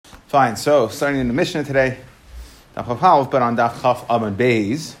Fine. So starting in the Mishnah today, Daf Chaf Aleph, but on Daf Chaf Amud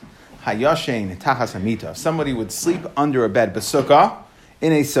Beis, Hayashein Tachas Hamita. Somebody would sleep under a bed, b'sukkah,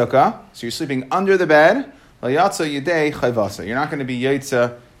 in a sukkah. So you're sleeping under the bed. Layatza Yedei Chayvasa. You're not going to be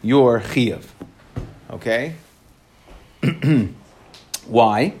Yetza your Chiyuv. Okay.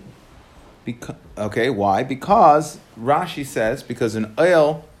 Why? Why? Because Rashi says, because an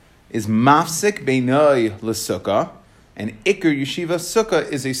oil is mafsik beinoi l'sukkah, and Iker Yeshiva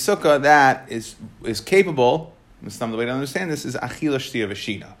Sukkah is a sukkah that is capable, the way to understand this is achila shtia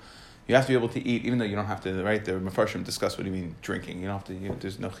v'shina. You have to be able to eat, even though you don't have to, right? The Mefarshim discuss what do you mean drinking. You don't have to,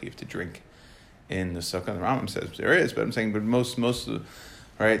 there's no chiyuv to drink in the sukkah. The Rambam says there is, but I'm saying, but most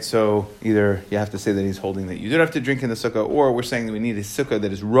right? So either you have to say that he's holding that you do have to drink in the sukkah, or we're saying that we need a sukkah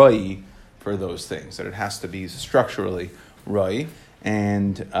that is roi for those things, that it has to be structurally roi.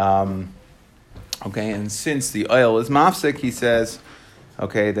 And, and since the oil is mafsik, he says, that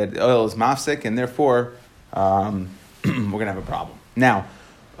the oil is mafsik, and therefore we're going to have a problem. Now,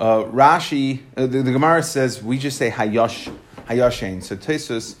 Rashi, the Gemara says, we just say hayashein. So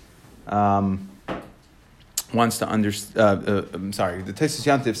Tosfos wants to understand, the Tosfos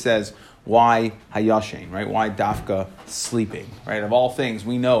Yantiv says, why hayashein, right? Why dafka sleeping, right? Of all things,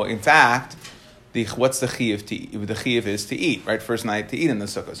 we know, in fact, what's the chiyuv to eat? The chiyuv is to eat, right? First night to eat in the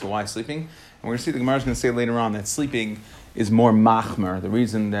sukkah. So why sleeping? And we're going to see, the Gemara is going to say later on that sleeping is more machmer. The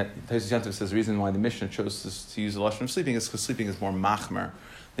reason that, Tosfos Yantiv says, the reason why the Mishnah chose to use the lashon of sleeping is because sleeping is more machmer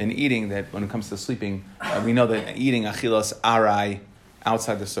than eating. That when it comes to sleeping, we know that eating achilas arai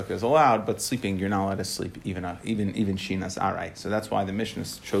outside the sukkah is allowed, but sleeping, you're not allowed to sleep, even shinas arai. So that's why the Mishnah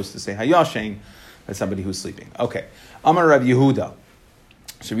chose to say hayashein, as somebody who's sleeping. Okay. Amar Rav Yehuda.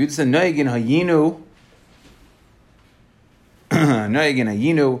 So Rav Yehuda said, noyegin hayinu,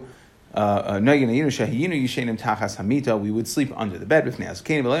 shehayinu yishenim tachas hamita. We would sleep under the bed with neas.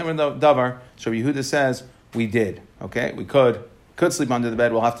 Keni b'leimer davar. So Rav Yehuda says, we did. Okay, we could sleep under the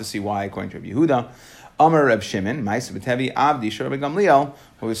bed. We'll have to see why, according to Rav Yehuda. Amar Reb Shimon, Ma'aseh b'Tevi Avdi Shor Rabbi Gamliel,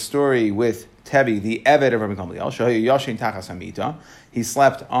 who was a story with Tevi, the Eved of Rabbi Gamliel. Shahayu Yashin Tachas Hamita. He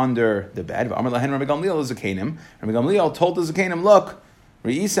slept under the bed. Amar Lahen Rabbi Gamliel Zakanim. Rabbi Gamliel told the Zakanim, look,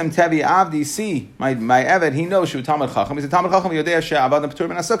 Re'isem Tevi Avdi, see, my Eved, he knows she was Talmud Chacham. He's a Talmud Chacham, Yodea She'avad P'tur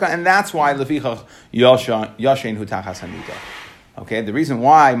Ben HaSukkah, and that's why Lefichach Yashin Hu Tachas Hamita. Okay, the reason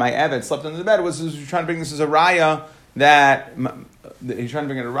why my Eved slept under the bed was he was trying to bring this as a raya that he's trying to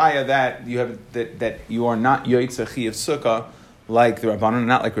bring in a raya that you have that you are not yoytza chiyav sukkah like the Rabbanan,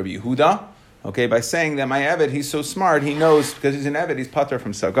 not like Rabbi Yehuda. Okay, by saying that my Eved, he's so smart, he knows because he's an Eved, he's pater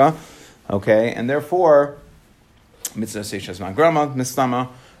from sukkah. Okay, and therefore mitzvah seishas mangrama mistama,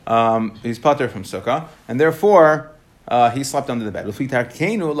 he's pater from sukkah, and therefore he slept under the bed.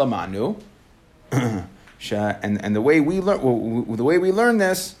 Ufitarkenu lamanu. And the way we learn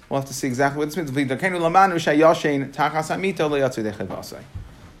this, we'll have to see exactly what this means.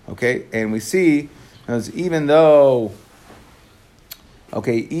 Okay, and we see even though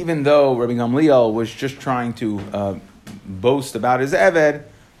Rabbi Gamliel was just trying to boast about his Eved,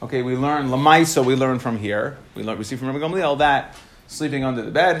 okay, we learn Lamaisa. We learn from here. We see from Rabbi Gamliel that sleeping under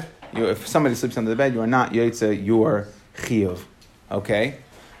the bed, if somebody sleeps under the bed, you are not Yotze your Chiyuv. Okay,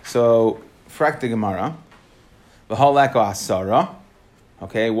 so frak the Gemara.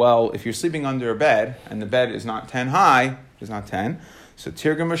 Okay, well, if you're sleeping under a bed and the bed is not 10 high, it's not 10, so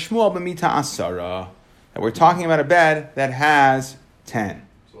Tirgam Shmuel b'mita asara. And we're talking about a bed that has 10.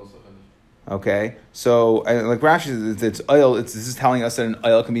 Okay, so like Rashi, it's oil. This is telling us that an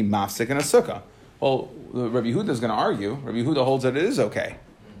oil can be mafsik in a sukkah. Well, Rabbi Yehuda is going to argue. Rabbi Yehuda holds that it is okay.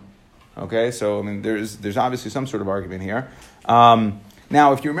 Okay, so I mean, there's obviously some sort of argument here.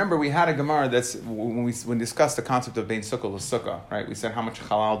 Now, if you remember, we had a Gemara that's when we discussed the concept of bein sukkah l'sukkah, right? We said how much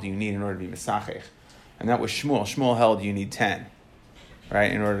halal do you need in order to be misachech, and that was Shmuel. Shmuel held you need 10, right,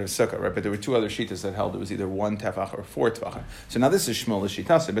 in order to sukkah, right? But there were two other shitas that held it was either 1 tefach or 4 tefach. So now this is Shmuel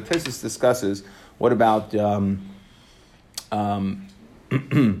l'shitase, but Tosfos discusses what about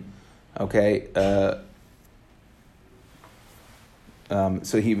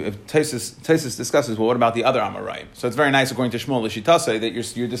so Tosfos discusses, well, what about the other Amoraim? So it's very nice, according to Shmuel l'shitase,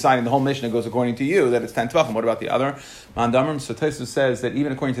 that you're deciding the whole Mishnah goes according to you, that it's 10 Tvachim. What about the other Manda Amrim? So Tosfos says that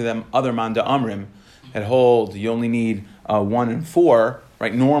even according to them other Manda Amrim that hold you only need 1 and 4,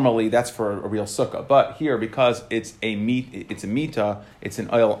 right? Normally that's for a real sukkah. But here, because it's a mita, it's an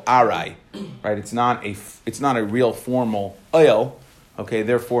oil arai, right? It's not a real formal oil. Okay,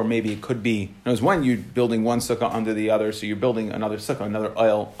 therefore maybe it could be. Knows when you're building one sukkah under the other, so you're building another sukkah, another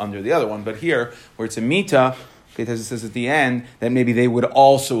oil under the other one. But here, where it's a mita, okay, as it says at the end, that maybe they would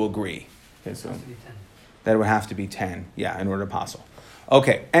also agree. Okay, so that would have to be 10, yeah, in order to apostle.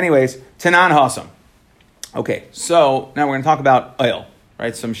 Okay, anyways, Tanan Hasam. Okay, so now we're going to talk about oil,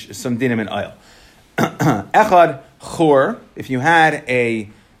 right? Some dinim in oil. Echad chur, if you had a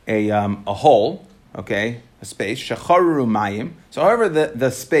hole, okay, a space, shacharu mayim. So however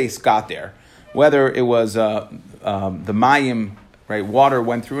the space got there, whether it was the mayim, right, water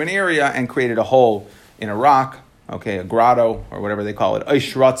went through an area and created a hole in a rock, okay, a grotto or whatever they call it,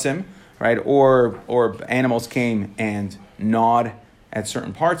 oishratzim, right, or animals came and gnawed at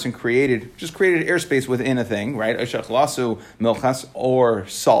certain parts and created airspace within a thing, right? Oishachlasu milchas, or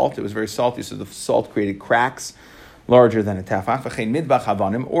salt. It was very salty, so the salt created cracks larger than a tefach. V'chein midbach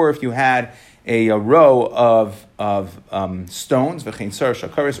havanim, or if you had a row of stones, v'chein sar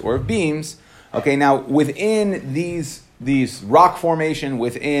shakaris, or beams. Okay, now within these rock formation,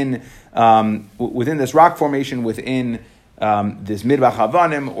 within this rock formation, within this midbach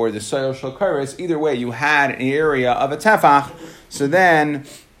havanim or the soil shakaris, either way, you had an area of a tefach. So then,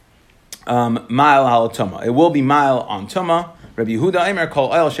 mile al tuma. It will be mile on tuma. Rabbi Yehuda Eimer kol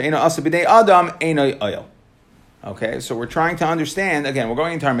oil she'ena asa b'dei adam ena oil. Okay, so we're trying to understand. Again, we're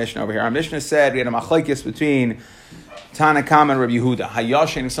going into our Mishnah over here. Our Mishnah said we had a machlekes between Tanakama and Rabbi Yehuda.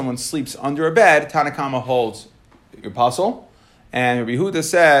 Hayashin, if someone sleeps under a bed, Tanakama holds your puzzle, and Rabbi Yehuda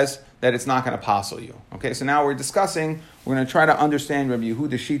says that it's not going to puzzle you. Okay, so now we're discussing. We're going to try to understand Rabbi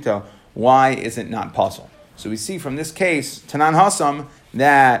Yehuda Shita. Why is it not puzzle? So we see from this case, Tanan Hasam,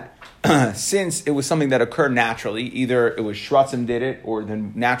 that since it was something that occurred naturally, either it was Shratzim did it, or the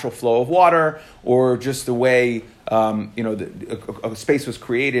natural flow of water, or just the way a space was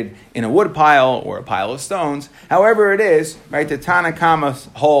created in a wood pile or a pile of stones. However it is, right, the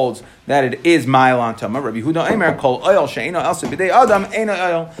Tanakama holds that it is mile on tama. Rabbi Yehuda Eimer kol oil she'ena elsa b'dei adam eina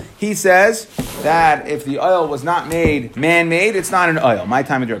oil. He says that if the oil was not made man-made, it's not an oil. My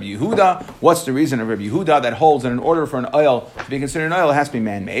time is Rabbi Yehuda. What's the reason of Rabbi Yehuda that holds that in order for an oil to be considered an oil, it has to be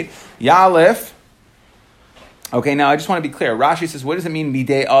man-made? Yalif. Okay, now I just want to be clear. Rashi says, what does it mean,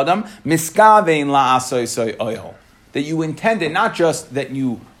 bidei adam? Miskavein la'asoy soy oil. That you intended, not just that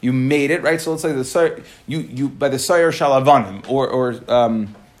you made it, right? So let's say you by the soyer shalavanim or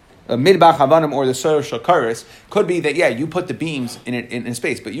midbach havanim or the soyer shakaris, could be that, you put the beams in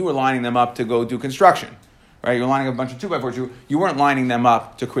space, but you were lining them up to go do construction, right? You're lining up a bunch of 2x4s. You weren't lining them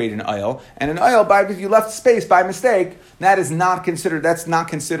up to create an oil. And an oil, if you left space by mistake, that's not considered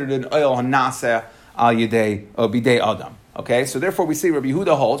an oil hanaseh al yedei or bidei adam. Okay, so therefore we see Rabbi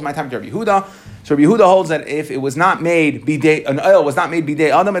Yehuda holds, my time to Rabbi Yehuda. So Rabbi Yehuda holds that if it was not made an oil was not made bidei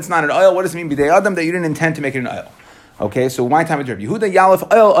adam, it's not an oil. What does it mean bidei adam? That you didn't intend to make it an oil. Okay, so my time to Rabbi Yehuda,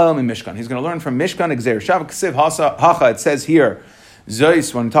 Yalef oil in Mishkan. He's going to learn from Mishkan, Exer Shav Ksiv Hacha. It says here,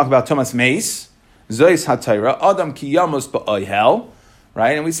 Zois, when we talk about Thomas Mace, Zois Hatayra, Adam ki yamos ba'oihel,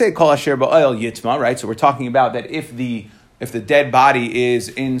 right? And we say Kol Asher ba'oil yitma, right? So we're talking about that if the dead body is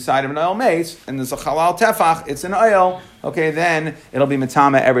inside of an oil mace and there's a halal tefach, it's an oil, okay, then it'll be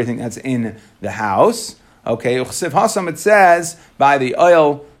matama everything that's in the house. Okay, Uchsiv Hasam, it says, by the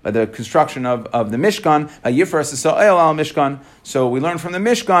construction of the Mishkan, Yifras oil al Mishkan. So we learn from the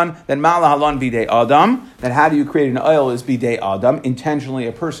Mishkan that Mala Halon bidei Adam, that how do you create an oil is bidei Adam. Intentionally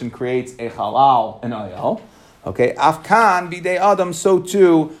a person creates a halal, an oil. Okay, Afkan bidei Adam, so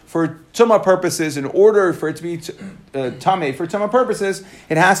too for Tumah purposes, in order for it to be Tameh, for Tumah purposes,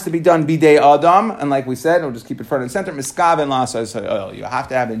 it has to be done bidei Adam, and like we said, we'll just keep it front and center, Miskaven la'asas oil. You have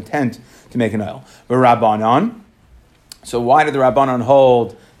to have intent to make an oil. But Rabbanon, so why did the Rabbanon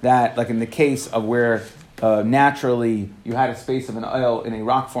hold that, like in the case of where naturally you had a space of an oil in a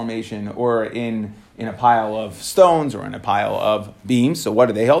rock formation or in a pile of stones or in a pile of beams? So what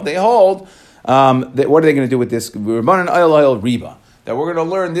do they hold? They hold what are they going to do with this? Rabbanan oil riba. That we're going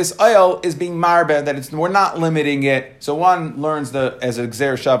to learn this oil is being marbe, that we're not limiting it. So one learns as a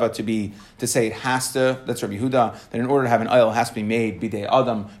gzer shava to say it has to, that's Rabbi Yehuda, that in order to have an oil, it has to be made bidei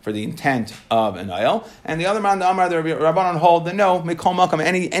adam for the intent of an oil. And the other man, the Amar, the Rabbanan hold that no, mikol makam,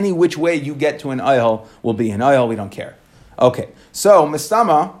 any which way you get to an oil will be an oil, we don't care. Okay, so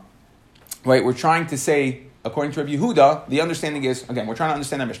Mistama, right, we're trying to say, according to Rabbi Yehuda, the understanding is, again, we're trying to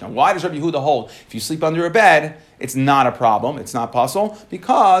understand that Mishnah. Why does Rabbi Yehuda hold, if you sleep under a bed, it's not a problem, it's not possible,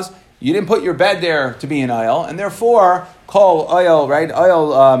 because you didn't put your bed there to be an oil, and therefore, call oil, right?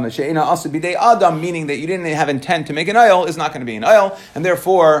 Oil, she'ena asa bidei adam, meaning that you didn't have intent to make an oil, is not going to be an oil, and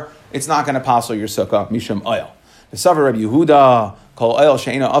therefore, it's not going to passel your sukkah, mishum oil. The Savar Rabbi Yehuda, call oil,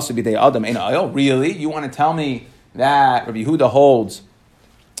 she'ena asa bidei adam, ena oil. Really? You want to tell me that Rabbi Yehuda holds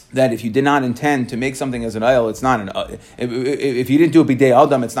that if you did not intend to make something as an oil, it's not an oil. If you didn't do it bidei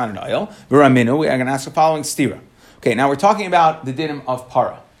adam, it's not an oil. V'raminu, we are going to ask the following stira. Okay, now we're talking about the dinim of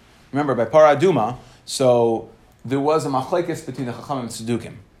para. Remember, by para aduma, so there was a machlekes between the Chachamim and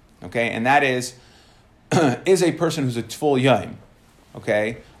Tzedukim, okay, and that is a person who's a Tful Yom,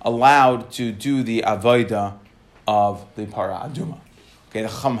 okay, allowed to do the avodah of the Para Aduma? Okay, the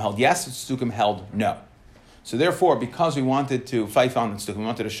Chacham held yes, the Tzedukim held no. So therefore, because we wanted to fight on the Tzedukim, we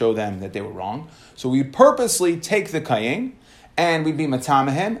wanted to show them that they were wrong, so we purposely take the Kaying, and we'd be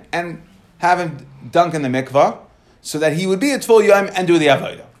matamahim, and have him dunk in the mikvah, so that he would be a Tful Yom and do the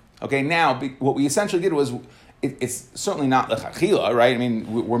avodah. Okay, now, what we essentially did was, it's certainly not lechachila, right? I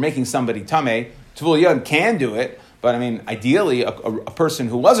mean, we're making somebody tameh. Tful Yom can do it, but I mean, ideally, a person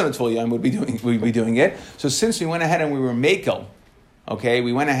who wasn't a Tful Yom would be doing it. So since we went ahead and we were makel, okay,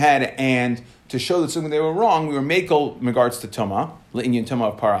 we went ahead and to show that they were wrong, we were makel in regards to Tumah, L'inyan Tumah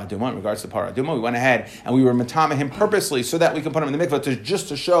of Para Aduma, in regards to Para Aduma, we went ahead and we were matama him purposely so that we could put him in the mikvah just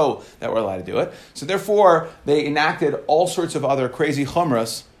to show that we're allowed to do it. So therefore, they enacted all sorts of other crazy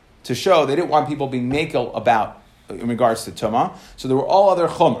chumras to show they didn't want people being makel about in regards to Tumah. So there were all other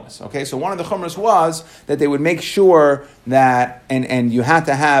chumras. Okay, so one of the chumras was that they would make sure that, and you had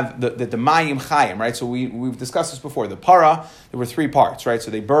to have the mayim chayim, right? So we've discussed this before. The para, there were 3 parts, right? So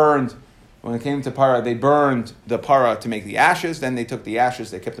they burned, when it came to para, they burned the para to make the ashes. Then they took the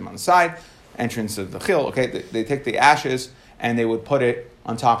ashes, they kept them on the side, entrance of the chil. Okay, they take the ashes and they would put it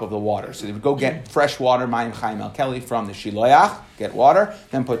on top of the water. So they would go get fresh water, mayim chayim el keli, from the shiloyach, get water,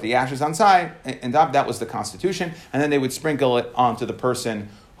 then put the ashes on side, and that was the constitution. And then they would sprinkle it onto the person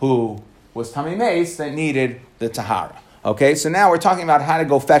who was tamei meis that needed the tahara. Okay, so now we're talking about how to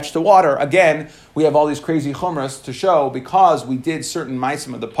go fetch the water. Again, we have all these crazy chumras to show because we did certain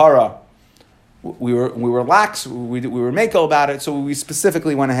maisim of the para. We were lax, we were makel about it, so we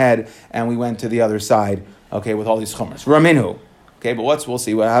specifically went ahead and we went to the other side, okay, with all these chumras. Raminu. Okay, but we'll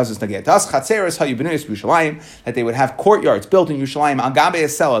see what how's this naget. Das chatzeres hayubinus Yerushalayim, that they would have courtyards built in Yerushalayim al gabe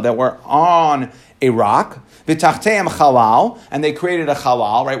esela that were on a rock. V'tachteim chalal, and they created a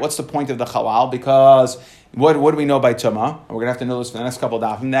chalal. Right? What's the point of the chalal? Because what do we know by tumah? We're gonna have to know this for the next couple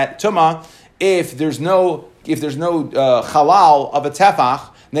of dafim. That tumah, if there's no chalal of a tefach,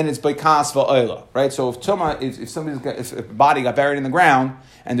 then it's by kas va'oila. Right? So if tumah, if a body got buried in the ground,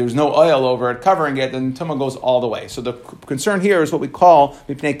 and there's no oil over it covering it, then tumah goes all the way. So the concern here is what we call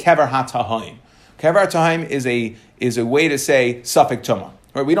mipnei kever hatahaim. Kever hatahaim is a way to say suffix tumah.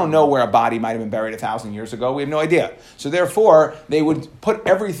 Right? We don't know where a body might have been buried 1,000 years ago. We have no idea. So therefore, they would put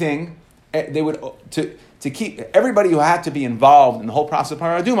everything. They would to keep everybody who had to be involved in the whole process of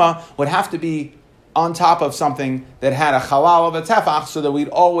paraduma would have to be on top of something that had a halal of a tefach, so that we'd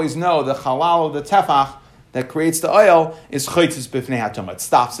always know the halal of the tefach that creates the oil is chaytzis b'fnei hatumah. It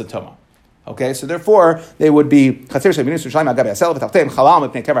stops the tumah. Okay, so therefore they would be chatzer shebinus Yerushalayim agabe asel v'tachteim chalal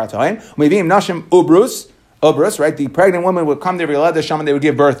mipnei kever hatoim u'mevim nashim ubrus, right? The pregnant woman would come there, v'yolad sham, and they would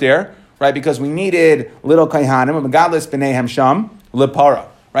give birth there, right? Because we needed little kaihanim and megadlis b'neihem sham lepara,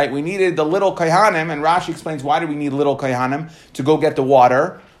 right? We needed the little kaihanim, and Rashi explains why do we need little kaihanim to go get the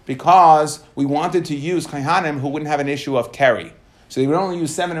water, because we wanted to use kaihanim who wouldn't have an issue of carry. So they would only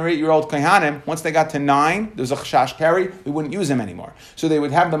use 7 or 8 year old kaihanim. Once they got to 9, there's a chashash carry, we wouldn't use them anymore. So they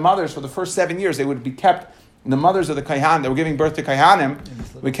would have the mothers for the first 7 years. They would be kept, the mothers of the kaihanim that were giving birth to kaihanim,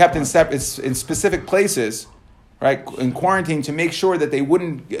 we kept in specific places, right, in quarantine to make sure that they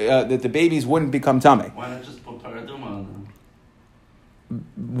wouldn't, that the babies wouldn't become tummy. Why not just put paraduma on them?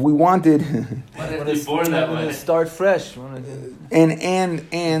 We wanted start fresh, and we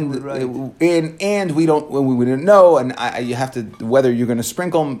didn't know, and you have to whether you're going to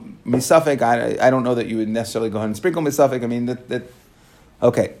sprinkle misafik. I don't know that you would necessarily go ahead and sprinkle misafik. I mean that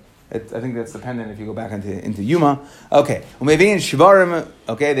okay. I think that's dependent if you go back into Yuma. Okay, maybe in Shivarim.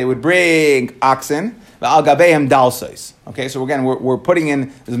 Okay, they would bring oxen. Al gabeim dalsais. Okay, so again we're putting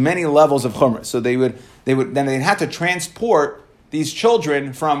in as many levels of chumrah. So they'd have to transport these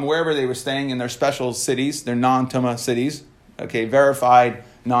children from wherever they were staying in their special cities, their non-Tumah cities, okay, verified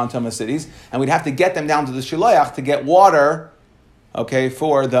non-Tumah cities, and we'd have to get them down to the Shiloach to get water, okay,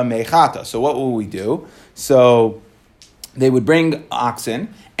 for the Mechata. So what will we do? So they would bring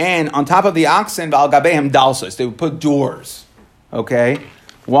oxen, and on top of the oxen, Val Gabehem Dalsos, they would put doors, okay?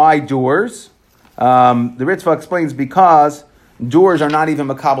 Why doors? The Ritva explains because doors are not even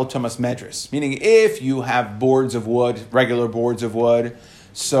makabel tumas medris. Meaning, if you have boards of wood, regular boards of wood,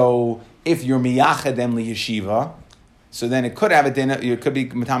 so if you're miyachadem liyeshiva, so then it could have a din. It could be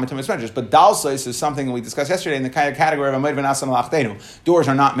matame tumas measures. But dalsos is something that we discussed yesterday in the kind of category of amid v'nasan lachtenu. Doors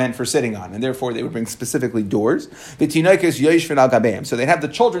are not meant for sitting on, and therefore they would bring specifically doors. V'tinoikos yoishvin al gabeim. So they'd have the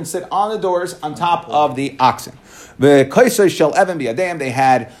children sit on the doors on top of the oxen. V'koisoi shel evan biyadeim. They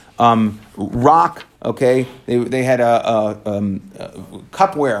had rock. Okay, they had a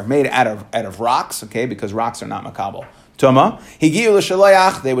cupware made out of rocks. Okay, because rocks are not makabel. Tuma. Higiyu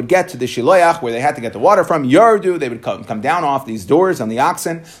l'shiloyach. They would get to the shiloyach where they had to get the water from. Yardu. They would come down off these doors on the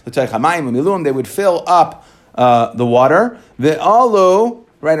oxen. L'toich hamayim u'milum. They would fill up the water. Ve'alu.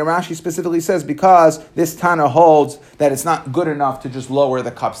 Right, and Rashi specifically says because this Tana holds that it's not good enough to just lower the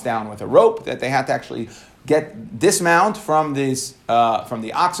cups down with a rope, that they had to actually dismount from the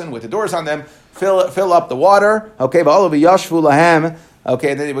oxen with the doors on them, fill up the water. Okay, v'alu v'yashvu lahem.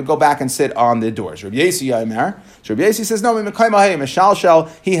 Okay, then they would go back and sit on the doors. Rabbi Yesi Yomer. So Rabbi Yesi says, no,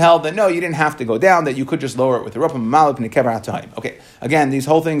 he held that no, you didn't have to go down, that you could just lower it with the rope. Okay, again, these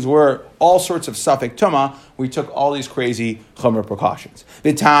whole things were all sorts of suffix tuma. We took all these crazy chomer precautions.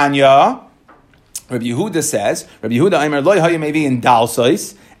 Vitanya, Rabbi Yehuda says, Rabbi Yehuda Aimer loy hayu maybe in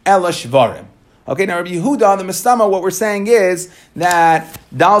dalsois ela shvarim. Okay, now Rabbi Yehuda, the Mistama, what we're saying is that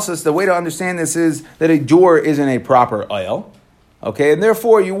dalsos, the way to understand this is that a door isn't a proper oil. Okay, and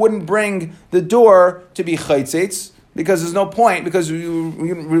therefore you wouldn't bring the door to be chaytzitz because there's no point because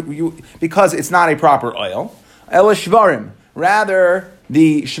because it's not a proper oil. Ela shvarim, rather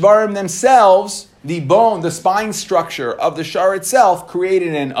the shvarim themselves, the bone, the spine structure of the shar itself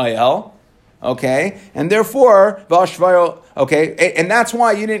created an oil. Okay, and therefore okay, and that's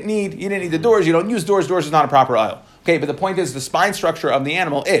why you didn't need the doors. You don't use doors. Doors is not a proper oil. Okay, but the point is the spine structure of the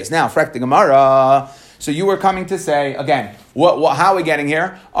animal is now frek the Gemara. So you were coming to say, again, how are we getting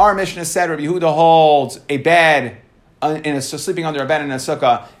here? Our Mishnah said Rabbi Yehuda holds a bed, sleeping under a bed in a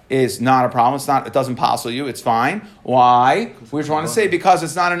sukkah is not a problem. It doesn't passel you. It's fine. Why? We just want to say because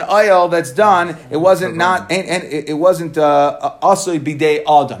it's not an oil that's done. It wasn't also bidei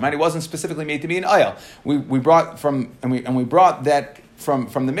adam. Right? It wasn't specifically made to be an oil. We brought that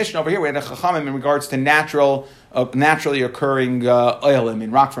from the Mishnah over here. We had a chachamim in regards to naturally occurring oilim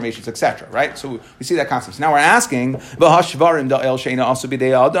in rock formations, etc. Right? So we see that concept. So now we're asking, v'hashvarim da'el sheina also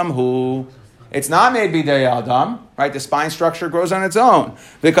bidei adam who it's not made bidei adam, right? The spine structure grows on its own.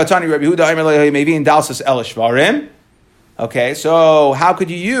 V'katani Rabbi Yehuda maybe in dalsas el shvarim. Okay, so how could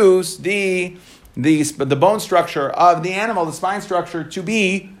you use the bone structure of the animal, the spine structure, to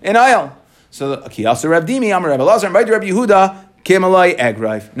be an oil? So Kiyasa Rav Dimi Amar Rav Elazar Rabbi Yehuda Kimalai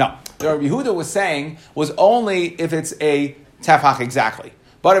Egraif. No. The Rabbi Yehuda was saying was only if it's a tefach exactly.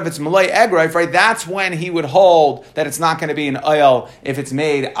 But if it's malay egraif, right, that's when he would hold that it's not going to be an oil if it's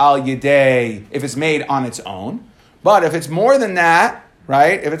made al yedei, if it's made on its own. But if it's more than that,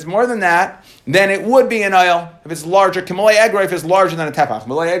 right, then it would be an oil. If it's larger, malay egraif is larger than a tefach.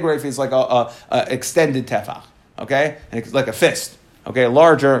 Malay egraif is like a extended tefach, okay? And it's like a fist, okay?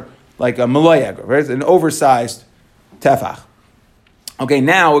 Larger, like a malay egraif, right? It's an oversized tefach. Okay,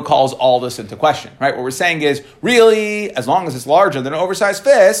 now it calls all this into question, right? What we're saying is, really, as long as it's larger than an oversized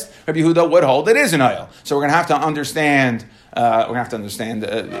fist, Rabbi Yehuda would hold it is an oil. So we're going to have to understand.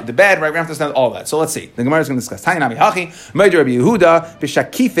 The bed, right? We're going to have to understand all that. So let's see. The Gemara is going to discuss. Tanya Nami Hachi, Meid Rabbi Yehuda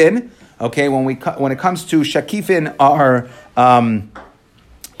b'shakifin. Okay, when it comes to shakifin, are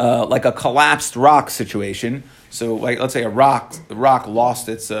like a collapsed rock situation. So, like, let's say the rock lost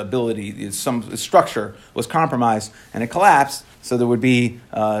its ability, some structure was compromised and it collapsed. So there would be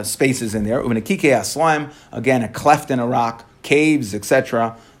spaces in there. Slime, again, a cleft in a rock, caves,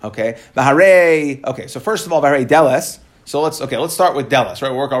 etc. Okay. Okay. So first of all, Vahare Deles. So let's start with Deles, right?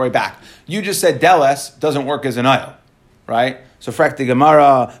 We'll work our way back. You just said Deles doesn't work as an oil, right? So Frek the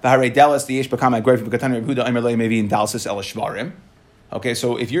Gemara, Vahare Deles, the Yesh Bakam Agraif, B'Katan Rebuda Emerle maybe in Dalsis El Shvarim. Okay.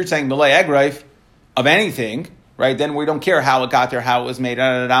 So if you're saying Malay Agraif of anything, right, then we don't care how it got there, how it was made,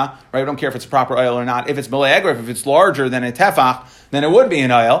 right? We don't care if it's a proper oil or not. If it's malay egraif, if it's larger than a tefach, then it would be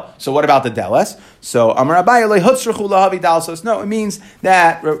an oil. So what about the deles? So Amar Abaye lehutzruchu lahavi dalsos. No, it means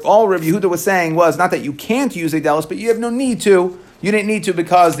that all Rabbi Yehuda was saying was not that you can't use a deles, but you have no need to. You didn't need to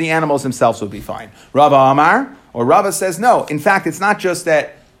because the animals themselves would be fine. Rava Amar, or Rava says no. In fact, it's not just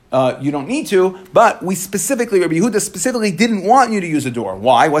that you don't need to, but Rabbi Yehuda specifically didn't want you to use a door.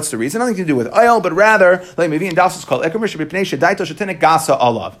 Why? What's the reason? Nothing to do with oil, but rather, like maybe in Dalsus called Gasa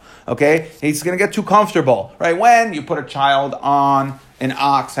Olav. Okay? He's going to get too comfortable, right? When you put a child on an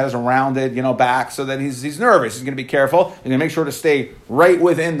ox, has a rounded, back, so that he's nervous. He's going to be careful. He's going to make sure to stay right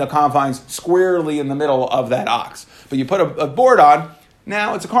within the confines, squarely in the middle of that ox. But you put a board on,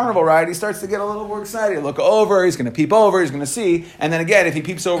 now it's a carnival ride. He starts to get a little more excited. He'll look over. He's going to peep over. He's going to see. And then again, if he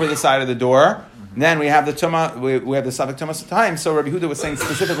peeps over the side of the door, And then we have the tuma. We have the suffix tumas time. So Rabbi Yehuda was saying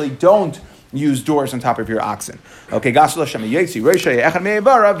specifically, don't use doors on top of your oxen. Okay, Gasula Shema Yetzi Reisha Echad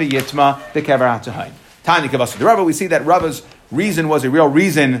Me'evara V'Yitma B'Kever HaTahayin. Tanya Kavasa the Rava. We see that Rava's reason was a real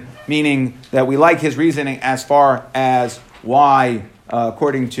reason, meaning that we like his reasoning as far as why,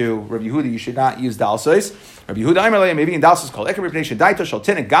 according to Rabbi Yehuda, you should not use dalsos. Rabbi Yehuda Aimerle, maybe in dalsos called Ekar Reputation Daito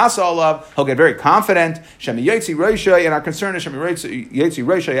Shaltinik Gasa Olav. He'll get very confident. Shemi Yetzi Reisha, and our concern is Shemi Yetzi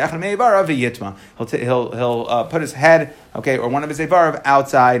Reisha Echad Me'evara V'Yitma. He'll put his head, okay, or one of his evarav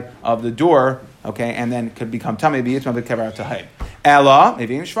outside of the door, okay, and then could become Tamei V'Yitma B'Kever HaTahayin. Ella,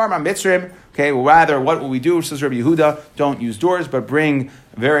 maybe in Shvarma Mitzrim. Okay, well, rather, what will we do? Says Rabbi Yehuda, don't use doors, but bring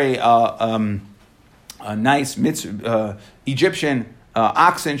very nice Egyptian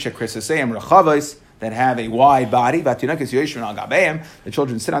oxen, shekrisaseim rechavos, that have a wide body. The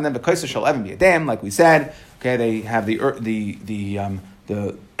children sit on them. Like we said, okay, they have the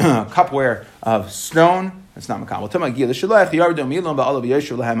cupware of stone. It's not makam.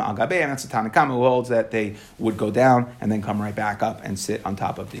 That's the Tanakama who holds that they would go down and then come right back up and sit on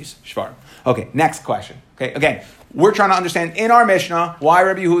top of these shvarim. Okay, next question. Okay, again, we're trying to understand in our Mishnah why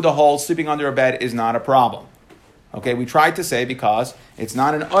Rabbi Yehuda holds sleeping under a bed is not a problem. Okay, we tried to say because it's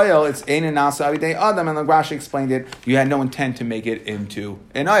not an oil, it's ein nasa avidei adam, and Rashi explained it. You had no intent to make it into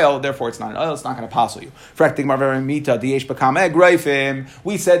an oil, therefore it's not an oil. It's not going to passel you.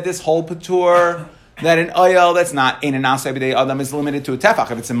 We said this whole patur that an oil that's not ein nasa avidei adam is limited to a tefach.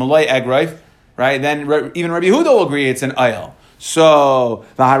 If it's a malay egg reif, right? Then even Rabbi Yehuda will agree it's an oil. So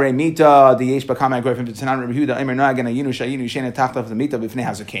v'harei mita the yesh bakam egg reif and Rabbi Yehuda imer noagen ayinu shayinu yishena tachlaf the mita b'fnei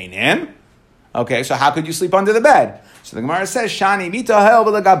hazakanim. Okay, so how could you sleep under the bed? So the Gemara says, Shani mita hel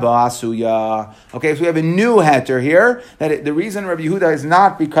v'legabasuya. Okay, so we have a new heter here, that the reason Rabbi Yehuda is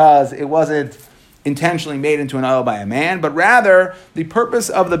not because it wasn't intentionally made into an oil by a man, but rather the purpose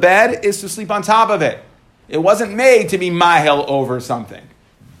of the bed is to sleep on top of it. It wasn't made to be mahel over something.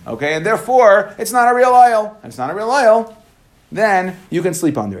 Okay, and therefore, it's not a real oil. If it's not a real oil, then you can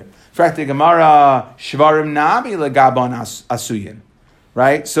sleep under it. Frakti Gemara, shvarim nabi legabon asuyin.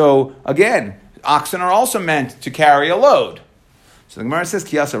 Right? So, again, oxen are also meant to carry a load. So the Gemara says,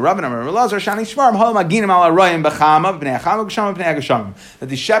 that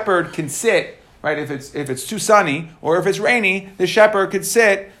the shepherd can sit, right, if it's too sunny, or if it's rainy, the shepherd could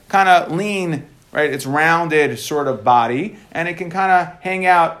sit, kind of lean, right, its rounded sort of body, and it can kind of hang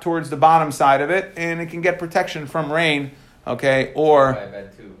out towards the bottom side of it, and it can get protection from rain, okay, or... By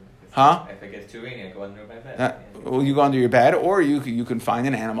bed too. If it gets too rainy, I go under my bed. Well, you go under your bed, or you can find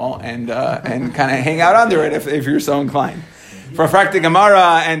an animal and kind of hang out under it if you're so inclined. For Frakti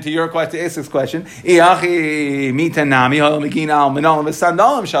Gemara and to your question, Isaac's question,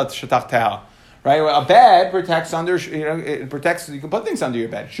 right? A bed protects under, it protects. You can put things under your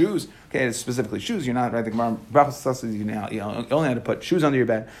bed, shoes. Okay, specifically shoes. You're not right. The Gemara you only have to put shoes under your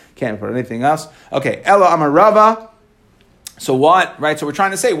bed. Can't put anything else. Okay, Ella Amarava. So what? Right. So we're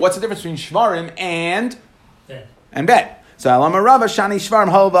trying to say what's the difference between shvarim and bed. So Alamarava Shani Shvarim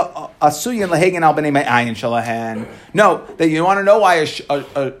Hova Asuyan Lahagan al Bnei Ayin Shalahan. No, that you want to know why a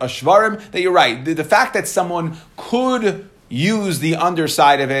shvarim, that you're right. The fact that someone could use the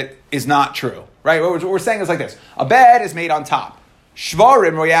underside of it is not true. Right? What we're saying is like this. A bed is made on top.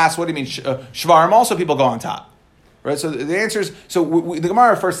 Shvarim, where you ask, what do you mean? Shvarim also people go on top. Right, so the answer is, the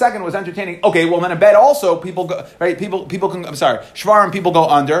Gemara for a second was entertaining. Okay, well then a bed also people go, right? People can. I'm sorry, shvarim people go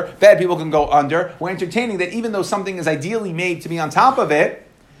under. Bed people can go under. We're entertaining that even though something is ideally made to be on top of it,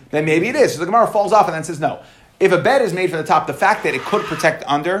 then maybe it is. So the Gemara falls off and then says no. If a bed is made for the top, the fact that it could protect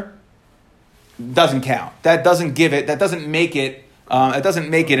under doesn't count. That doesn't give it. That doesn't make it. It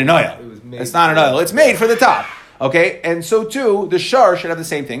doesn't make it an oil. It's not an oil. It's made for the top. Okay, and so too, the shar should have the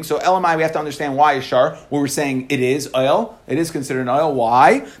same thing. So LMI, we have to understand why a shar, where we're saying it is oil. It is considered an oil.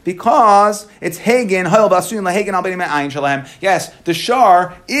 Why? Because it's hagen, ha'il basun, lahagen al b'nei ayin shalem. Yes, the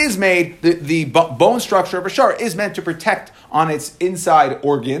shar is made, the bone structure of a shar is meant to protect on its inside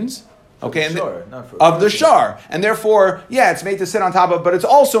organs. Okay, of the shar, and therefore, it's made to sit on top of, but it's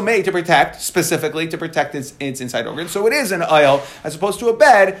also made to protect, specifically to protect its inside organs. So it is an oil, as opposed to a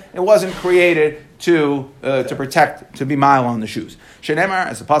bed. It wasn't created to protect, to be mile on the shoes. Shenemar,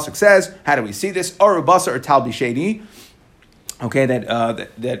 as the pasuk says, how do we see this? Aru basar or tal bisheni. Okay, that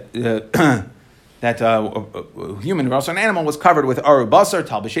human or also an animal was covered with aru basar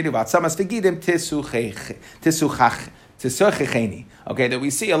tal bisheni vatsamas tegidim tisuchach. Okay, that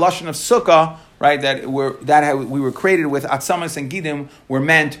we see a lashon of sukkah, right? That we were created with atzamas and gidim were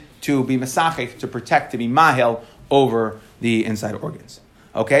meant to be mesachik, to protect, to be mahel over the inside organs.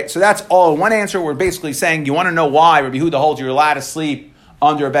 Okay, so that's all. One answer, we're basically saying you want to know why Rabbi Yehuda holds you're allowed to sleep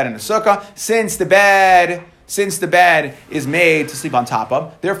under a bed in a sukkah. Since the bed is made to sleep on top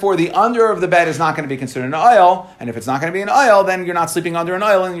of, therefore the under of the bed is not going to be considered an oil, and if it's not going to be an oil, then you're not sleeping under an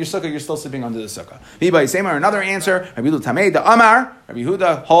oil in your sukkah, you're still sleeping under the sukkah. Another answer, Rabbi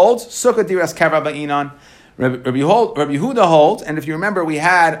Yehuda holds, sukkah diras keva ba'inan. Rabbi Yehuda holds, and if you remember, we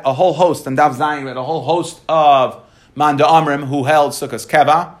had a whole host, and Dav Zayin, we had a whole host of Manda Amrim who held sukkah's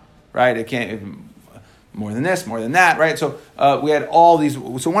keva, right? It can't, more than this, more than that, right? So we had all these,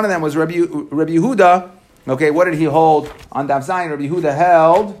 so one of them was Rabbi Yehuda. Okay, what did he hold on Daf Zayin? Rabbi Yehuda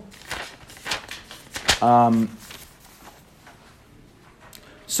held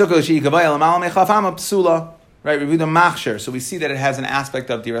Sukkah she'ikavayel amal mechafama psula. Right, Rabbi Yehuda machsher. So we see that it has an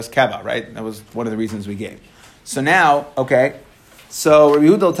aspect of diras keva. Right, that was one of the reasons we gave. So now, okay, so Rabbi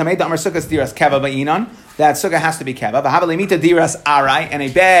Yehuda tameid amar sukkahs diras keva ba'inan. That sukkah has to be keva. V'havalimita diras arai, and a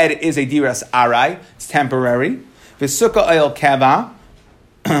bed is a diras arai. It's temporary. V'sukkah oil keva.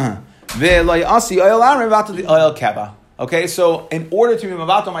 Okay, so in order to be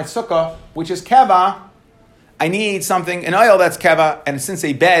mavato my sukkah, which is keva, I need something, an oil that's keva, and since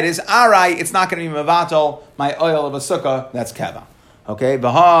a bed is arai, it's not going to be mavato my oil of a sukkah that's keva. Okay,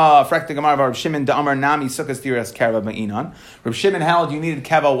 Reb Shimon da'amar nami sukkahs diras keva ba'inan. Reb Shimon held you needed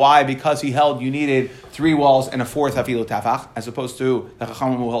keva. Why? Because he held you needed 3 walls and a 4th hafilu tafach, as opposed to the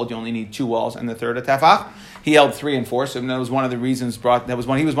Chachamim who hold you only need 2 walls and the 3rd a tafach. He held 3 and 4, so that was one of the reasons he was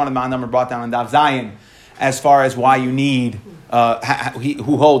one of the number brought down in Dav Zayin as far as why you need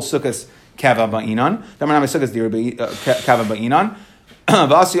who holds sukkahs keva ba'inan. Damar sukkahs keva ba'inan.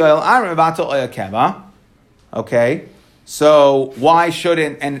 V'asi oil arim v'ato oil keva. Okay, so why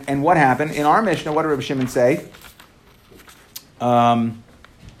shouldn't and what happened in our Mishnah? What did Rabbi Shimon say? No,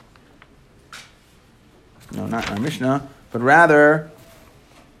 not in our Mishnah, but rather.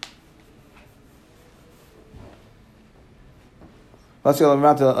 Okay,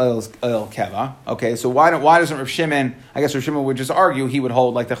 so why doesn't Rav Shimon? I guess Rav Shimon would just argue he would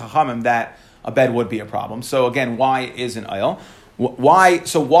hold like the Chachamim that a bed would be a problem. So again, why is an oil? Why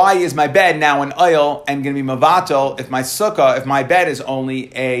is my bed now an oil and going to be mavato if my bed is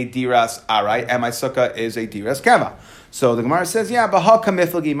only a diras arai and my sukkah is a diras keva? So the Gemara says, yeah,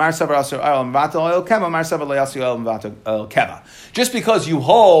 just because you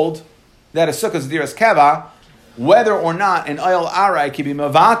hold that a sukkah is diras keva, whether or not an oil arai can be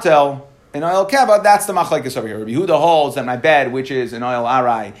mavatel an oil keva, that's the machlekes over here. Rabbi Yehuda holds that my bed, which is an oil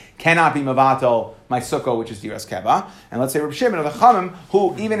arai, cannot be mavatel my sukkah, which is diras keva. And let's say Rabbi Shimon of the Chamim,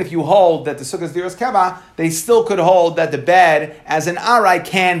 who even if you hold that the sukkah is diras keva, they still could hold that the bed as an arai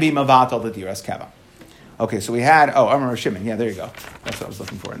can be mavatel the diras keva. Okay, so we had Rabbi Shimon. Yeah, there you go. That's what I was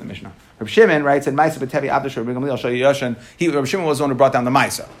looking for in the Mishnah. Rabbi Shimon, right, said Maisa b'tevi abdash Rabbi Gamliel show you Yoshan. Rabbi Shimon was the one who brought down the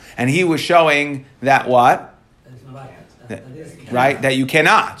Maisa, and he was showing that what. Right, that you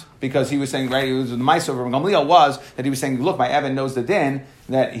cannot, because he was saying, right, it was the Maisa of Rabbi Gamliel was that he was saying, look, my Evan knows the din,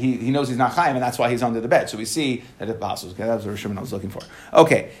 that he knows he's not chayim, and that's why he's under the bed. So we see that it passes. Okay, that was what Rav Shimon I was looking for.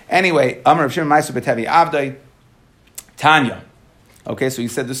 Okay, anyway, Amar Rav Shimon Maisa b'tevi avdai Tanya. Okay, so he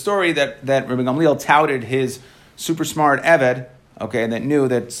said the story that Rabbi Gamliel touted his super smart Eved, okay, that knew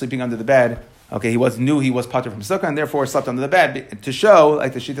that sleeping under the bed. Okay, knew he was patur from sukkah and therefore slept under the bed to show,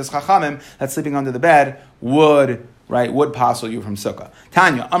 like the Shittas Chachamim, that sleeping under the bed would passel you from sukkah.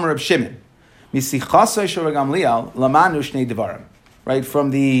 Tanya, Amar Reb Shimon, misichasei shel Reb Gamliel lamanu shnei devarim. Right,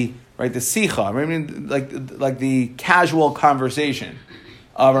 from the sicha, like the casual conversation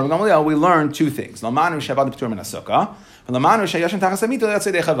of Reb Gamliel, we learned 2 things. Lamanu shavad p'tur min sukkah, and lamanu sheyashin tachas hamita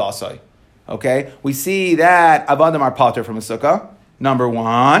le'atzei dechavasai. Okay, we see that avadim are patur from a sukkah. Number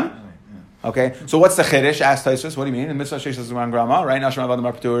 1. Okay, so what's the chiddush? Ask Tosfos, what do you mean? In Mitzvah Sheshas Zman Grama, right? Nashim Avadim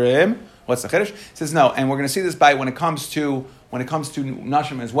Arpaturim. What's the chiddush? It says no, and we're going to see this by when it comes to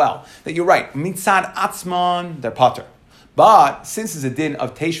Nashim as well. That you're right. Mitzad Atzman, they're pater. But since it's a din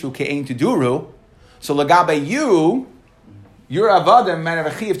of Teshvu Ke'ein Tuduru, so Lagabe your Avadim might have a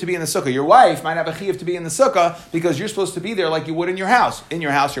chiyuv to be in the sukkah. Your wife might have a chiyuv to be in the sukkah because you're supposed to be there like you would in your house. In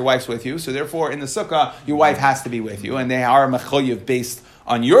your house, your wife's with you. So therefore, in the sukkah, your wife has to be with you. And they are mechoyev based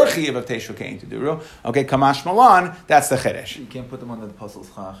on your chiyuv of Teshvu Ke'ein Tuduru. Okay, Kamash Malan, that's the chiddush. You can't put them under the Pasul's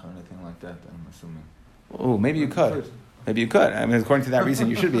Chach or anything like that, I'm assuming. Oh, maybe you could. Maybe you could. I mean, according to that reason,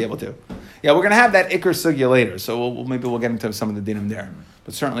 you should be able to. Yeah, we're going to have that Iker Sugya later, so maybe we'll get into some of the dinim there.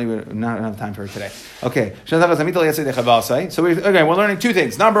 But certainly, we don't have time for it today. Okay. So we're learning 2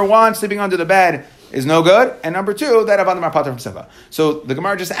 things. Number 1, sleeping under the bed is no good. And number 2, that Avadim are pater from sukkah. So the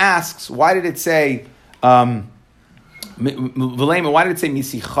Gemara just asks, why did it say, why did it say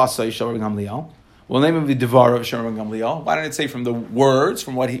Misi Chasai Shel Rabbi Gamliel? Well, name of the Devar of Shel Rabbi Gamliel. Why did it say from the words,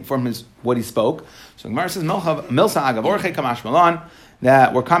 from what he spoke? So the Gemara says, Milsa Agav Orche Kamash Malan.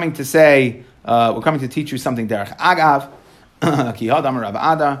 that we're coming to say, we're coming to teach you something derech agav. Ki hadam Rav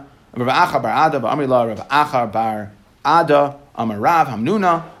Ada, Rav Acha bar Ada, Amrila Rav Acha bar Ada, Amarav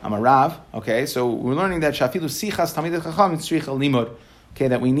Hamnuna, Amarav. Okay, so we're learning that shafilu sichas tamid chacham tzrich limud. Okay,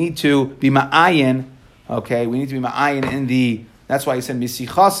 that we need to be ma'ayin. Okay, we need to be ma'ayin in the. That's why he said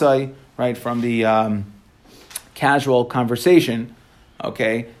misichasai, right, from the casual conversation.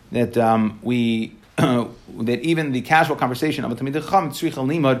 Okay, that that even the casual conversation of a Talmid Chacham tzrich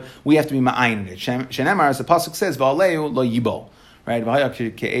limud, we have to be ma'ayin in it. Shenemar, as the pasuk says, v'aleu lo yibol. Right, right.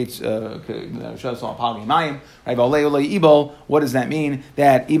 What does that mean?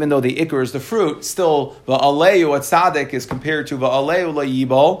 That even though the ikr is the fruit, still the aleu at tzaddik is compared to the aleu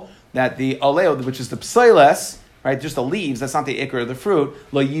lo that the aleu, which is the psailes, right, just the leaves, that's not the ikr of the fruit.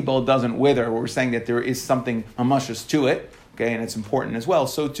 Lo yibol doesn't wither. We're saying that there is something mamashus to it, okay, and it's important as well.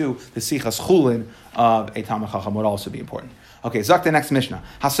 So too, the sichas chulin of a Talmid Chacham would also be important. Okay, zak the next Mishnah.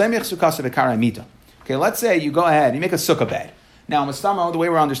 Okay, let's say you go ahead, you make a sukkah bed. Now, Mastamo, the way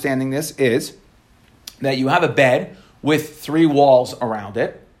we're understanding this is that you have a bed with 3 walls around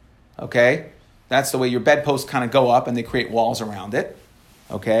it. Okay? That's the way your bedposts kind of go up and they create walls around it.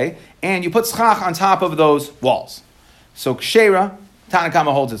 Okay? And you put schach on top of those walls. So, kshera,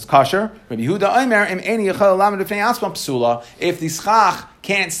 Tanakama holds it's kosher. Rabbi Yehuda Omer, im eni yachal lamed b'fnei atzma psula. If the schach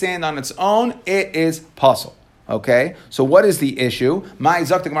can't stand on its own, it is pasul. Okay, so what is the issue?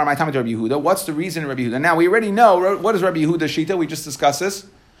 What's the reason Rabbi Yehuda? Now we already know what is Rabbi Yehuda's shita. We just discussed this.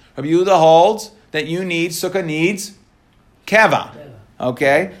 Rabbi Yehuda holds that sukkah needs keva.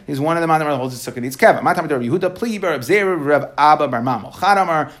 Okay, he's one of the man that holds that sukkah needs keva. Rabbi Yehuda pliber observer Rav Abba bar Mamel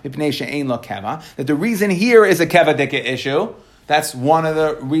chadamar mipnei she'ein lo keva. That the reason here is a keva dika issue. That's one of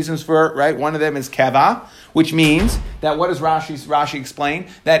the reasons for it, right? One of them is keva, which means that what does Rashi explain?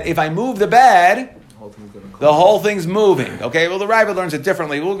 That if I move the bed, the whole thing's moving. Okay, well, the Rambam learns it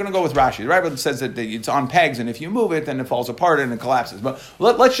differently. We're going to go with Rashi. The Rambam says that it's on pegs, and if you move it, then it falls apart and it collapses. But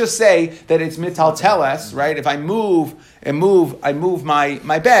let's just say that it's mitalteles, right? If I move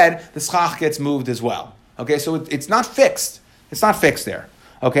my bed, the schach gets moved as well. Okay, so it's not fixed. It's not fixed there.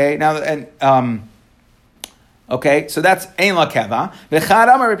 Okay, now okay, so that's ein la keva.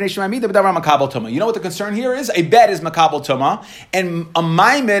 You know what the concern here is? A bed is makabel tuma, and a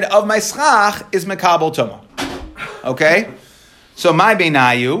maimed of my schach is makabel tuma. Okay, so my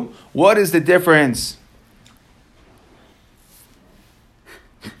beinayu. What is the difference?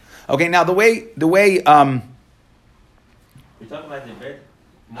 Okay, now the way. We're talking about the bed.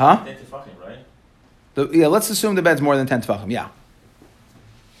 Huh? 10 tefachim, right? Yeah, let's assume the bed's more than 10 tefachim. Yeah.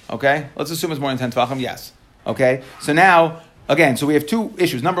 Okay, let's assume it's more than 10 tefachim. Yes. Okay, so now, again, so we have 2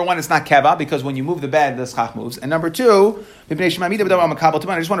 issues. Number 1, it's not keva, because when you move the bed, the schach moves. And number 2, I just want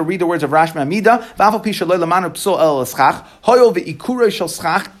to read the words of Rashi Amida.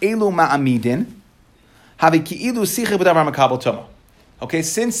 Okay,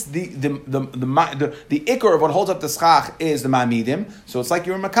 since the ikar of what holds up the schach is the ma'amidim, so it's like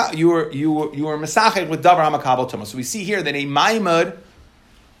you were mesachek with davar hamakabel tuma. So we see here that a maimud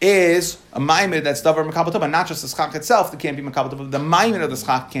is a maimed that's davar makabel tuma, not just the schach itself that can't be makabel tuma. The maimed of the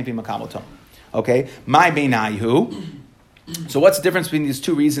schach can't be makabel tuma. Okay, my beinayu. So what's the difference between these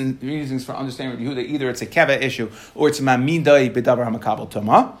 2 reasons for understanding Rabbi Yehuda? Either it's a keva issue or it's a mamidai b'davar hamakabel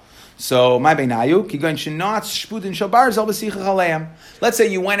tuma. So my beinayu kigon shenat shpudin shabar zel b'sichach aleim. Let's say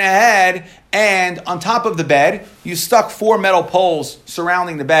you went ahead and on top of the bed you stuck 4 metal poles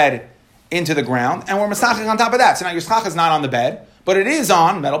surrounding the bed into the ground, and we're masachik on top of that. So now your schach is not on the bed, but it is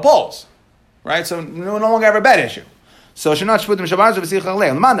on metal poles, right? So we no longer have a bed issue. So So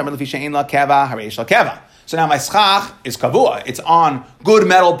now my schach is kavua. It's on good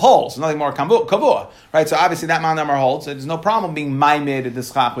metal poles. Nothing more kavua, right? So obviously that man number holds. So there's no problem being maimed the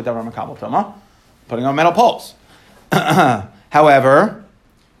schach with davar makabel tuma, putting on metal poles. However,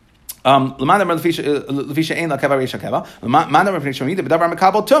 well,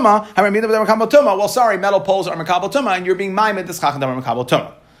 sorry, metal poles are makabel tuma, and you're being maimed the schach and davar makabel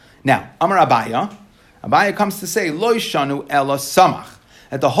tuma. Now, Amar Abaya comes to say lo yishanu ela samach.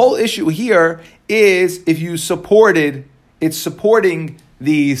 That the whole issue here is if you supporting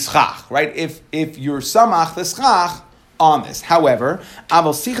the schach, right? If you're samach the schach on this. However,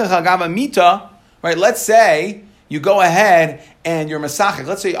 aval sichach agava mita, right? Let's say you go ahead and you're masachik.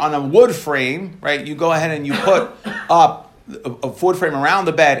 Let's say on a wood frame, right? You go ahead and you put up a wood frame around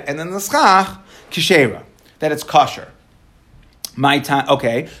the bed, and then the schach kishera, that it's kosher. My time.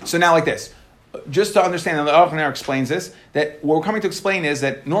 Okay, so now like this. Just to understand, and the Aruch explains this, that what we're coming to explain is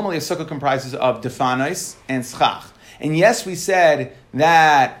that normally a sukkah comprises of defanos and schach. And yes, we said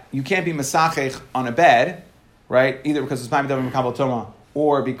that you can't be masachich on a bed, right? Either because it's Maimid Davar Makabel Tuma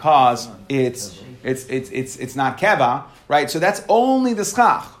or because it's not Keva, right? So that's only the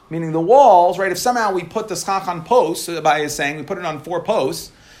schach, meaning the walls, right? If somehow we put the schach on posts, so Abai is saying we put it on 4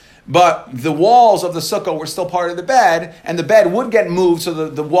 posts, but the walls of the sukkah were still part of the bed, and the bed would get moved, so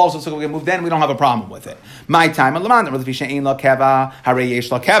the walls of the sukkah would get moved, then we don't have a problem with it. My time, not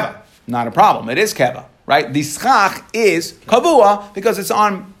a problem. It is keva, right? The schach is kavua because it's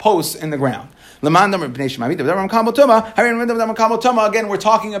on posts in the ground. Again, we're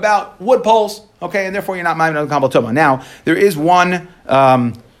talking about wood poles, okay, and therefore you're not ma'amid on the kabel tuma. Now, there is one,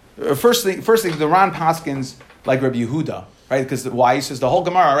 first thing, the Ran Paskins, like Rabbi Yehuda, right? Because why? He says the whole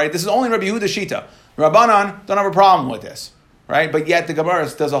Gemara, right? This is only Rabbi Yehuda Shita. Rabbanan don't have a problem with this, right? But yet the Gemara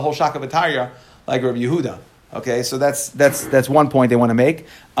does a whole Shaka B'Tarya like Rabbi Yehuda. Okay, so that's one point they want to make.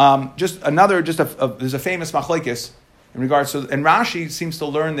 There's a famous machlekes in regards to, and Rashi seems to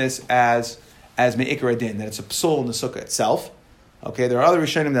learn this as me'ikar adin, that it's a psul in the sukkah itself. Okay, there are other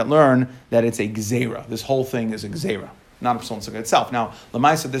Rishonim that learn that it's a gzeira. This whole thing is a gzeira, not a psul in the sukkah itself. Now,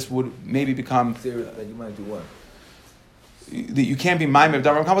 Lamaisa, this would maybe become Gzeira, that you might do what? You can't be ma'amid of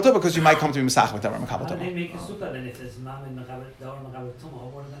davar makabel tuma because you might come to be mesach with davar makabel How do they tuma. make a sukkah then if it's ma'amid davar makabel tuma?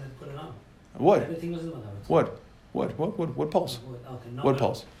 How are they going to put it on? Wood. Everything was in makabel tuma. Wood poles. Okay, Wood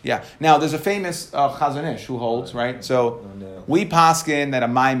poles. Yeah. Now, there's a famous Chazon Ish who holds, right? So, we paskin that a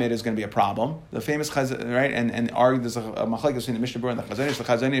ma'amid is going to be a problem. The famous Chazon, right? And there's a machlekes between the Mishnah Berurah and the Chazon Ish. The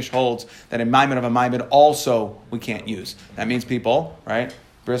Chazon Ish holds that a ma'amid of a ma'amid also we can't use. That means people, right?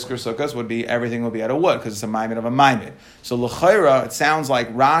 Brisker sukkahs everything would be out of wood because it's a ma'amid of a ma'amid. So l'chayra, it sounds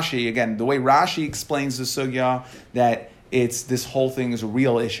like Rashi, again, the way Rashi explains the sugya, that it's this whole thing is a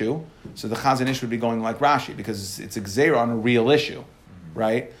real issue. So the Chazon Ish would be going like Rashi because it's a gzeira on a real issue,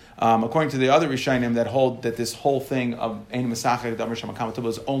 right? According to the other Rishonim that hold that this whole thing of Ein Masachar Davar Makabel Tuma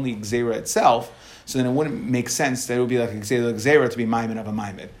is only gzeira itself, so then it wouldn't make sense that it would be like a gzeira to be ma'amid of a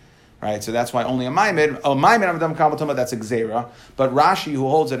ma'amid. Right, so that's why only a ma'amid of Adam Kabel Tuma, that's a gzeira. But Rashi, who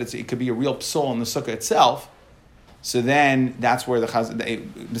holds that it could be a real psul in the sukkah itself, so then that's where the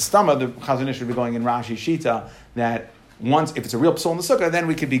Chazon Ish should be going in Rashi Shita, that once, if it's a real psul in the sukkah, then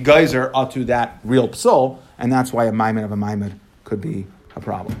we could be geyser to that real psul, and that's why a ma'amid of a ma'amid could be a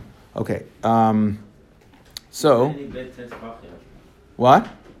problem. Okay, so... Any bed 10 what?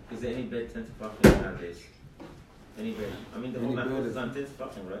 Is there any bed 10 nowadays? Any bed? I mean, the whole matter is on 10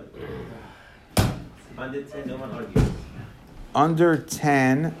 fucking, right? Under 10, no one argues. Under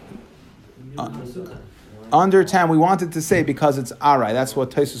 10... under 10, we wanted to say because it's arai. That's what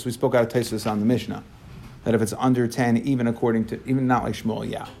Tosfos, we spoke out of Tosfos on the Mishnah. That if it's under 10, even not like Shmuel,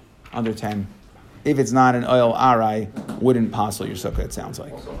 yeah. Under 10. If it's not an oil arai, wouldn't passel your sukkah, it sounds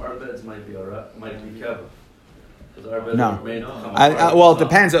like. Also, our beds might be alright, might be keva. Because our beds No. are made to come Well, it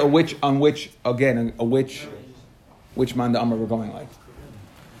depends on which man the Amr we're going like.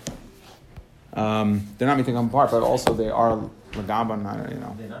 They're not making them apart, but also they are Lagaban,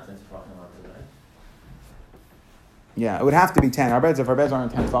 They're not 10 fucking, right? Yeah, it would have to be 10. If our beds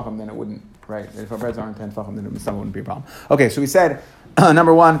aren't 10 tefachim, then it wouldn't, right? If our beds aren't 10 tefachim, then it wouldn't be a problem. Okay, so we said,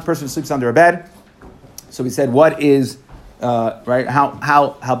 number one, person sleeps under a bed. So we said, what is, right,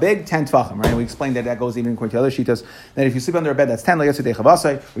 how big? 10 tefachim, right? We explained that goes even according to other shitas, that if you sleep under a bed, that's 10, like yesterday,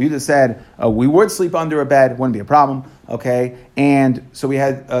 chavasai. We just said, we would sleep under a bed, wouldn't be a problem, okay? And so we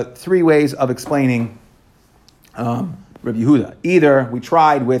had 3 ways of explaining Rabbi Yehuda. Either we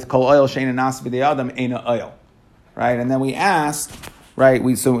tried with kol oil she'eina nas b'dei adam eina oil, right? And then we asked, right?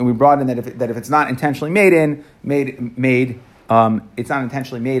 We brought in that if it's not intentionally it's not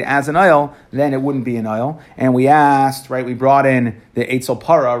intentionally made as an oil, then it wouldn't be an oil. And we asked, right? We brought in the eitzel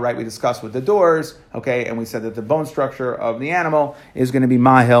para, right? We discussed with the doors, okay? And we said that the bone structure of the animal is going to be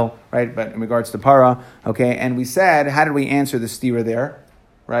mahil, right? But in regards to para, okay? And we said, how did we answer the stira there,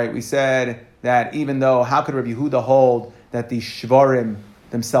 right? We said that even though, how could Rabbi Yehuda hold that the shvarim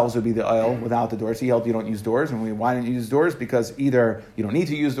themselves would be the oil without the doors? He held you don't use doors. And why didn't you use doors? Because either you don't need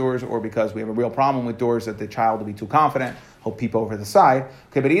to use doors or because we have a real problem with doors that the child will be too confident. He'll peep over the side.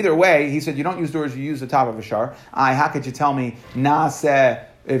 Okay, but either way, he said you don't use doors, you use the top of a shar. How could you tell me, naseh,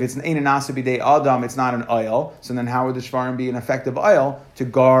 if it's an Eina Nasa B'dei Adam, it's not an oil. So then how would the shvarim be an effective oil to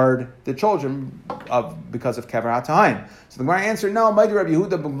guard the children because of Kever HaTahim? So the Gemara answered, no, Ma'id Rabbi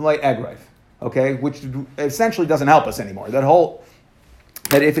Yehuda b'mlei egreif. Okay, which essentially doesn't help us anymore. That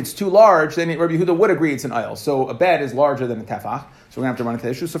if it's too large, then Rabbi Yehuda would agree it's an oil. So a bed is larger than a tefach. So we're going to have to run into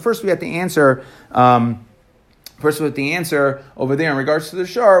the issue. So first we have to answer... First, with the answer over there in regards to the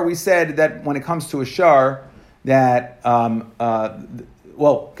shar, we said that when it comes to a shar, that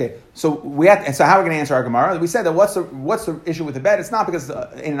So we have. And so how are we going to answer our Gemara? We said that what's the issue with the bed? It's not because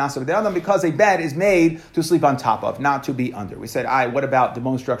in an asa b'de'adam, because a bed is made to sleep on top of, not to be under. We said, what about the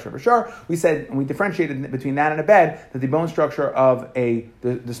bone structure of a shar? We said, and we differentiated between that and a bed, that the bone structure of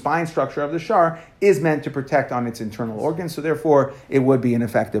the spine structure of the shar is meant to protect on its internal organs. So therefore, it would be an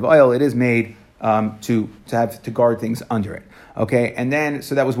effective oil. It is made to guard things under it. Okay, and then,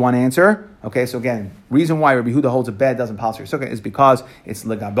 so that was one answer. Okay, so again, reason why Rabbi Yehuda holds a bed doesn't pass your sukkah is because it's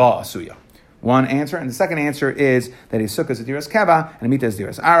legaba asuya. One answer, and the second answer is that a sukkah is a diras keva and a mita is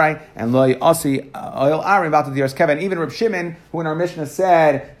diras arai, and loy asi oil arai about the diras keva. And even Reb Shimon, who in our Mishnah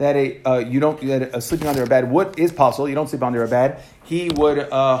said that sleeping under a bed is possible, you don't sleep under a bed. He would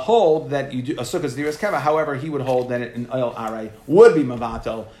hold that you do a sukkah is diras keva. However, he would hold that an oil arai would be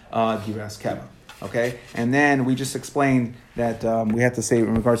mavato diras keva. Okay, and then we just explained that we have to say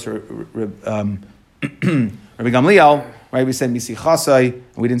in regards to Rabbi Gamliel, right? We said Misi Chasai,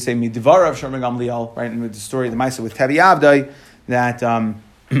 and we didn't say Midvarav Rabbi Gamliel, right? And with the story of the Maisa with Tevi Avdai, that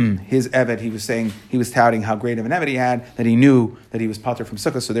his Evet, he was touting how great of an Evet he had, that he knew that he was pater from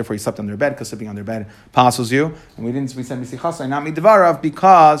sukkah, so therefore he slept under bed, because sleeping under bed apostles you. And we said Misi Chasai, not Midvarav,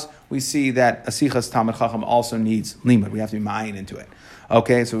 because we see that Asichas Talmid Chacham also needs limud. We have to be ma'ayin into it.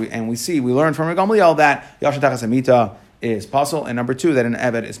 Okay, so we learn from Gamliel that Yashat Tachas Hamita is pasul, and number two, that an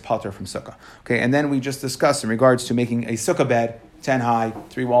Eved is pater from sukkah. Okay, and then we just discussed in regards to making a sukkah bed, 10 high,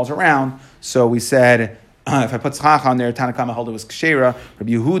 3 walls around. So we said, if I put tzchach on there, Tanakama held it was kshera,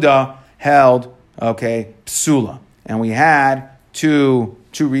 Rabbi Yehuda held, psula. And we had two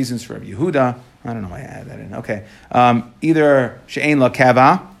reasons for Rabbi Yehuda. I don't know why I added that in. Okay, either she'ein la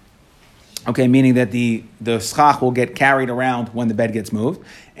kava, okay, meaning that the schach will get carried around when the bed gets moved.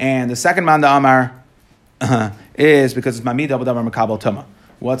 And the second manda amar is because it's mamid abu davar makabel tuma.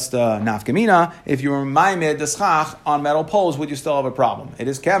 What's the nafkamina? If you were maimed the schach on metal poles, would you still have a problem? It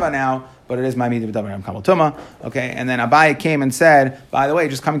is keva now, but it is mamid abu davar makabel tuma. Okay, and then Abai came and said, by the way,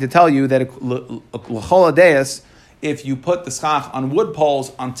 just coming to tell you that l'chol deis, if you put the schach on wood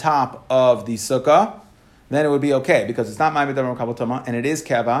poles on top of the sukkah, then it would be okay, because it's not ma'amid davar makabel tuma, and it is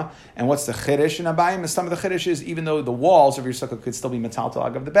keva. And what's the chiddush in Abayim? Some of the chiddush is, even though the walls of your sukkah could still be metal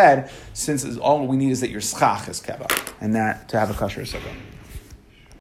talag of the bed, since all we need is that your schach is keva, and that to have a kosher sukkah.